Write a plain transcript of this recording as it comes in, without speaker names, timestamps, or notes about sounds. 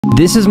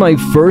This is my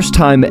first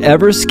time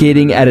ever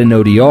skating at an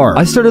ODR.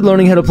 I started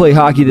learning how to play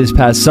hockey this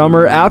past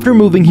summer after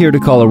moving here to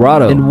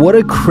Colorado, and what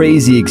a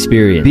crazy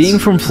experience. Being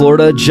from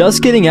Florida,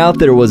 just getting out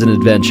there was an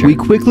adventure. We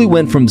quickly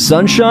went from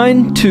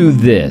sunshine to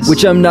this,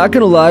 which I'm not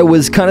gonna lie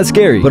was kind of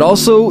scary, but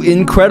also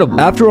incredible.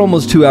 After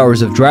almost 2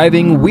 hours of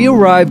driving, we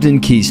arrived in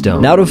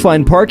Keystone. Now to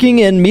find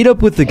parking and meet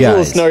up with the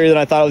guys. It's a little snowier than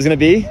I thought it was gonna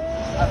be.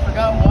 I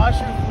forgot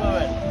washer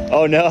fluid.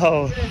 Oh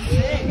no.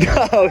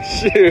 Oh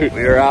shoot.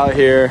 We are out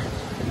here.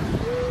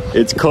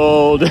 It's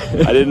cold.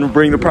 I didn't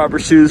bring the proper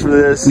shoes for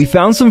this. We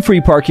found some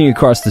free parking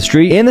across the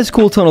street and this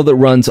cool tunnel that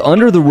runs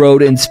under the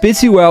road and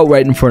spits you out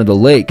right in front of the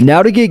lake.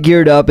 Now to get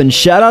geared up, and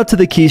shout out to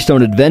the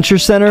Keystone Adventure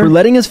Center for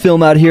letting us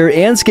film out here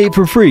and skate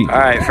for free. All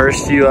right,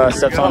 first few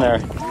steps on there.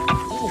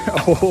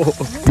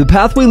 The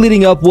pathway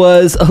leading up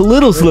was a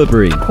little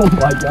slippery. Oh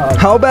my god.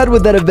 How bad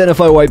would that have been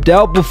if I wiped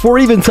out before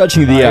even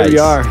touching the ice? Here we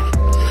are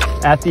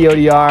at the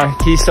ODR,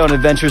 Keystone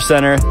Adventure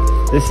Center.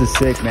 This is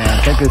sick,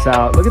 man. Check this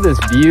out. Look at this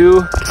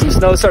view. Some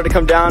snow starting to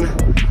come down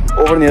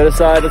over on the other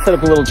side. Let's set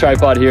up a little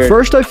tripod here.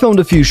 First, I filmed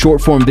a few short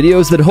form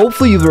videos that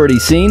hopefully you've already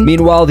seen.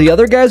 Meanwhile, the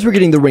other guys were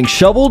getting the rink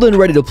shoveled and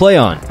ready to play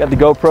on. Got the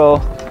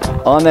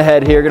GoPro on the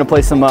head here. Gonna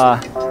play some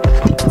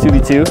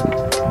 2v2.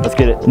 Let's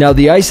get it. Now,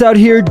 the ice out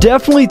here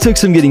definitely took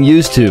some getting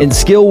used to. And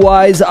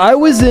skill-wise, I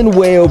was in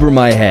way over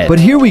my head. But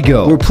here we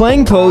go. We're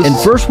playing post, and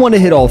first one to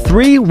hit all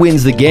three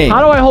wins the game.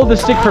 How do I hold the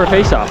stick for a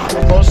face-off?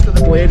 Close to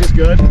the blade is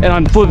good. And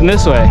I'm flipping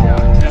this way.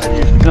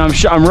 And I'm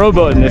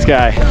rowboating this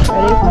guy.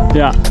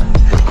 Yeah.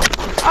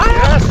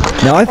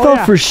 Now, I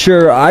thought for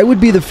sure I would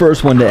be the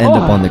first one to end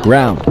up on the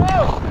ground.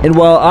 And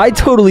while I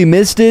totally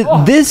missed it,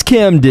 this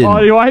cam didn't.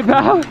 Oh, you wipe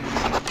out?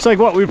 It's like,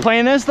 what, we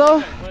playing this,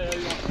 though?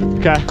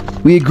 Okay.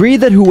 We agreed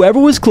that whoever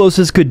was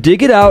closest could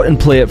dig it out and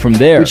play it from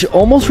there, which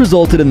almost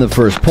resulted in the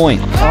first point.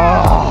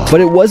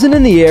 But it wasn't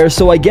in the air,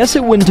 so I guess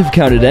it wouldn't have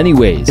counted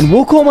anyways. And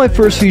we'll call my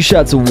first few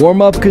shots a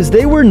warm-up because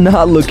they were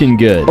not looking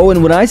good. Oh,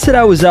 and when I said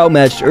I was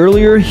outmatched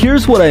earlier,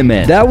 here's what I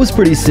meant. That was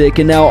pretty sick,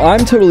 and now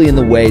I'm totally in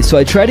the way, so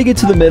I tried to get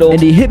to the middle,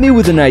 and he hit me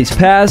with a nice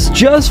pass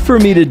just for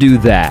me to do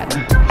that.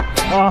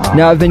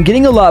 Now, I've been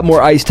getting a lot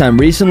more ice time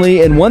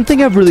recently, and one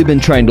thing I've really been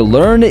trying to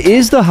learn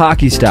is the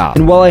hockey style.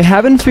 And while I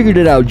haven't figured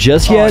it out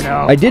just yet,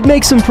 I did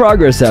make some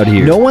progress out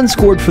here. No one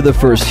scored for the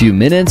first few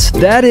minutes.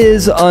 That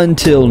is,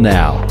 until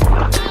now.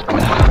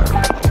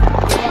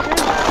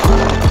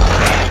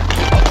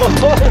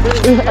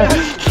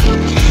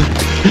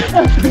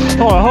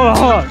 Hold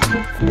on.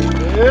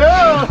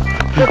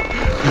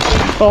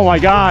 Oh my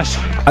gosh.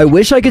 I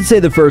wish I could say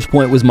the first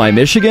point was my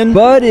Michigan,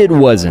 but it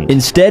wasn't.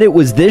 Instead, it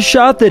was this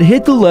shot that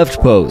hit the left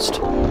post.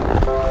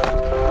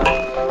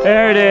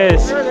 There it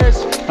is.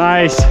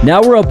 Nice.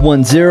 Now we're up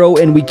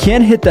 1-0, and we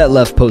can't hit that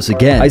left post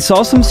again. I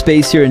saw some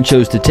space here and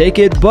chose to take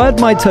it, but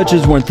my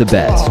touches weren't the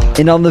best.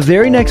 And on the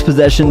very next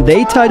possession,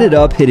 they tied it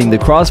up, hitting the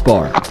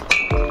crossbar.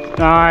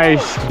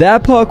 Nice.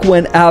 That puck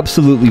went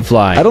absolutely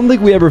flying. I don't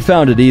think we ever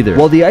found it either.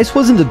 While the ice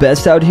wasn't the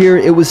best out here,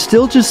 it was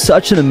still just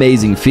such an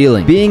amazing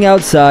feeling. Being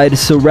outside,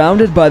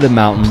 surrounded by the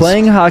mountains,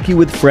 playing hockey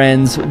with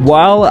friends,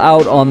 while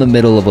out on the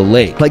middle of a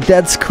lake. Like,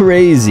 that's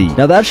crazy.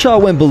 Now, that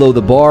shot went below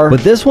the bar, but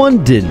this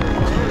one didn't.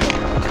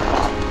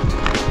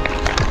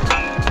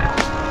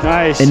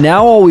 Nice. And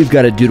now all we've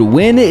got to do to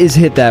win is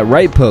hit that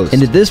right post.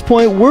 And at this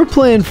point, we're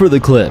playing for the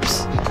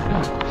clips.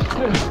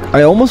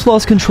 I almost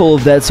lost control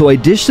of that, so I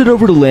dished it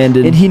over to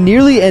Landon, and he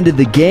nearly ended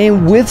the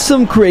game with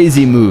some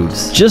crazy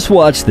moves. Just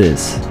watch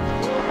this.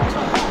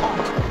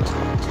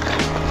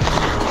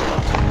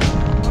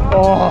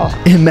 Oh.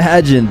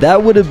 Imagine,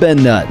 that would have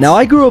been nuts. Now,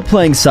 I grew up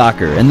playing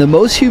soccer, and the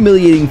most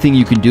humiliating thing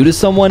you can do to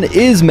someone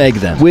is meg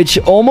them, which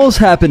almost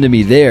happened to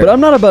me there. But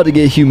I'm not about to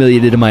get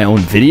humiliated in my own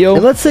video.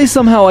 And let's say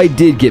somehow I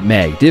did get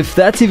megged, if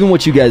that's even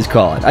what you guys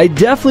call it. I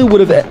definitely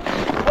would have...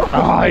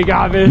 Oh, he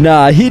got me.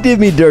 Nah, he did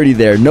me dirty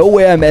there. No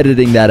way I'm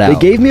editing that out. They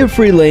gave me a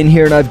free lane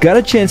here, and I've got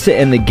a chance to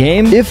end the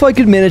game if I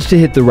could manage to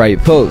hit the right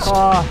post.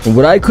 And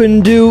what I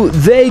couldn't do,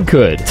 they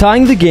could.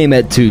 Tying the game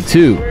at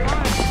 2-2.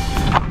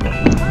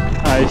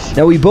 Nice.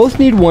 Now, we both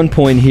need 1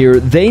 point here.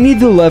 They need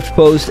the left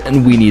post,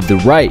 and we need the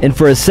right. And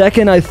for a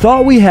second, I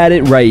thought we had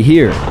it right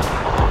here.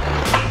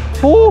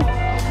 Oh.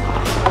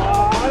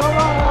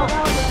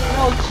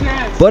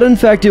 But in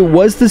fact, it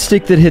was the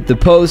stick that hit the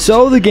post,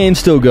 so the game's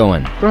still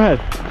going. Go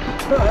ahead.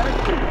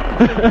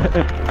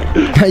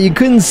 Now, you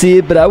couldn't see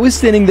it, but I was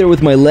standing there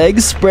with my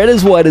legs spread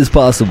as wide as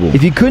possible.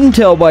 If you couldn't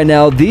tell by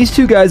now, these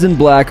two guys in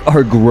black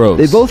are gross.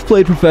 They both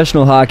played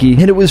professional hockey,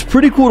 and it was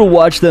pretty cool to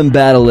watch them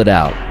battle it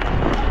out.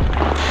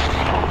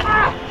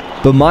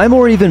 But my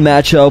more even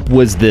matchup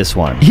was this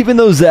one, even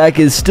though Zach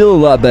is still a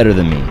lot better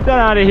than me. Get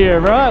out of here,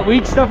 bro. That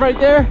weak stuff right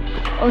there.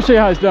 I'll show you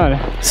how it's done.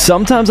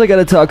 Sometimes I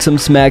gotta talk some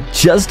smack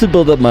just to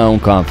build up my own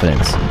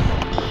confidence.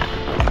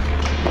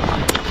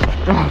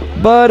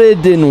 But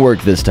it didn't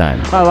work this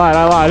time. I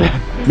lied.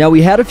 Now,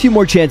 we had a few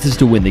more chances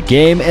to win the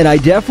game, and I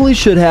definitely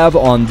should have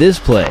on this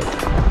play.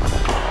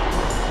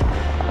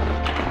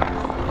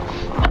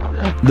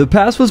 The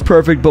pass was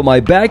perfect, but my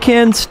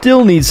backhand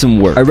still needs some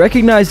work. I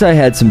recognized I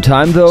had some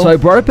time though, so I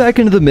brought it back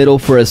into the middle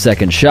for a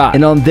second shot.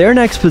 And on their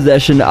next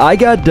possession, I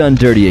got done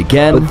dirty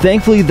again, but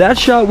thankfully that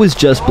shot was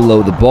just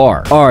below the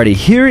bar. Alrighty,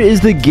 here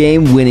is the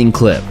game-winning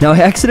clip. Now,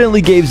 I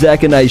accidentally gave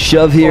Zach a nice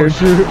shove here.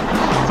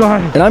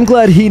 Sorry. And I'm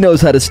glad he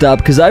knows how to stop,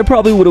 because I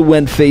probably would have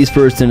went face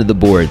first into the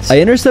boards. I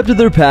intercepted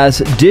their pass,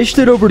 dished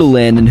it over to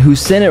Landon, who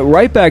sent it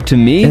right back to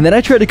me, and then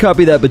I tried to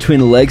copy that between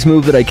the legs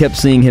move that I kept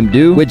seeing him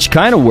do, which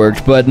kind of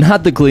worked, but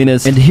not the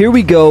cleanest. And here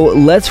we go,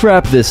 let's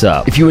wrap this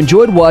up. If you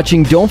enjoyed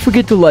watching, don't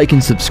forget to like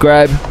and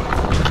subscribe,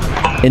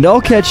 and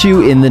I'll catch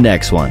you in the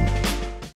next one.